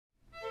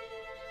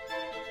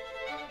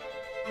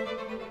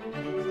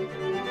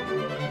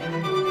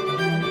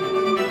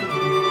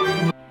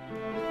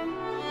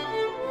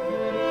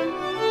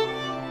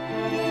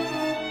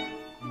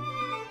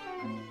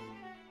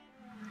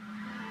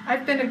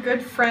I've been a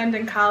good friend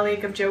and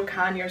colleague of Joe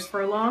Conyers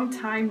for a long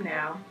time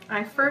now.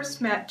 I first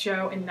met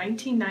Joe in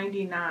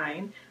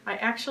 1999. I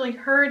actually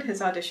heard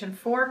his audition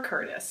for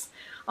Curtis.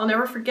 I'll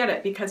never forget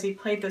it because he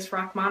played this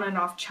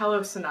Rachmaninoff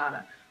cello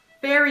sonata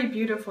very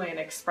beautifully and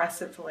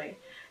expressively.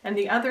 And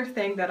the other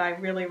thing that I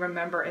really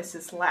remember is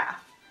his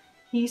laugh.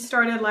 He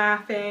started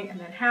laughing, and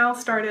then Hal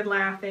started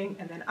laughing,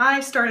 and then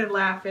I started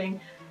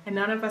laughing, and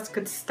none of us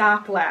could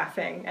stop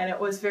laughing. And it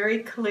was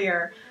very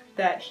clear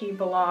that he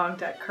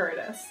belonged at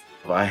Curtis.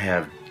 I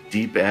have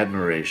deep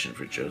admiration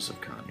for Joseph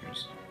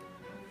Conyers,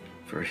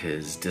 for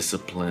his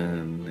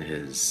discipline,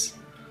 his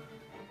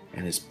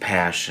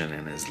passion,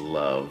 and his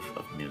love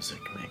of music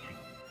making.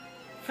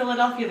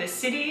 Philadelphia the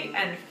city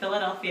and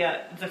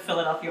Philadelphia, the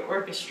Philadelphia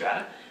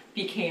Orchestra,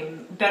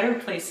 became better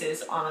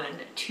places on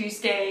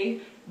Tuesday,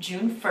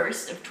 June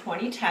 1st of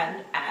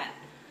 2010 at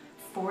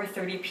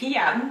 4:30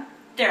 p.m.,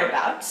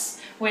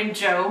 thereabouts, when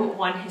Joe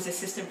won his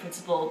assistant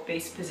principal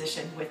bass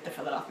position with the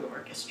Philadelphia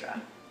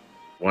Orchestra.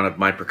 One of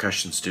my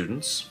percussion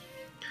students,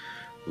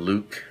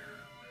 Luke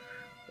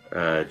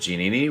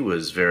Giannini,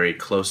 was very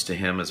close to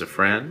him as a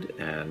friend,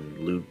 and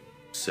Luke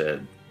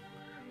said,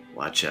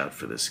 "Watch out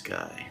for this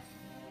guy.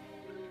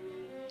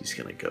 He's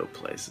gonna go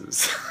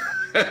places."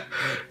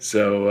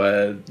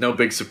 So no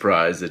big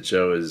surprise that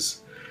Joe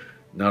is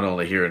not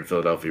only here in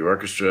Philadelphia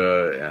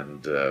Orchestra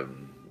and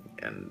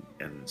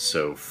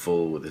so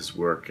full with his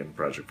work in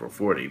Project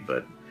 440,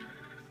 but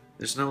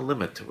there's no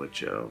limit to what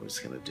Joe is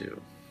gonna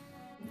do.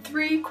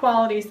 Three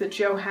qualities that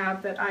Joe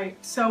have that I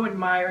so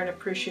admire and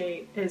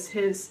appreciate is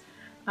his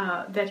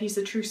that he's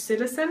a true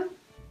citizen.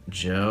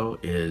 Joe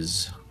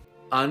is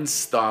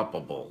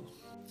unstoppable.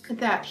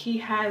 That he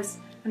has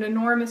an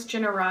enormous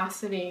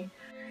generosity.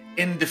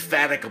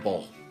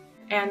 Indefatigable.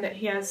 And that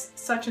he has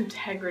such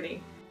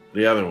integrity.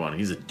 The other one,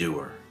 he's a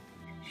doer.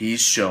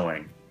 He's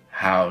showing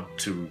how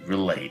to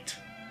relate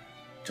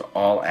to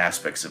all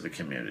aspects of the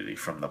community,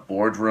 from the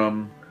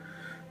boardroom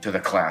to the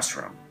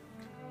classroom.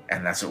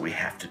 And that's what we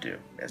have to do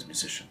as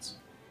musicians.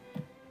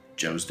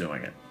 Joe's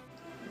doing it.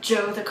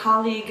 Joe the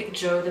colleague,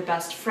 Joe the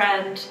best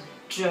friend,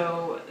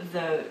 Joe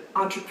the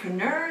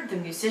entrepreneur, the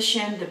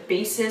musician, the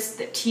bassist,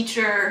 the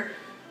teacher,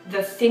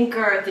 the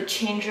thinker, the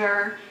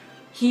changer.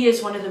 He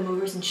is one of the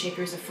movers and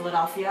shakers of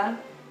Philadelphia,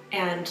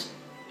 and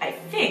I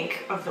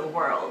think of the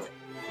world.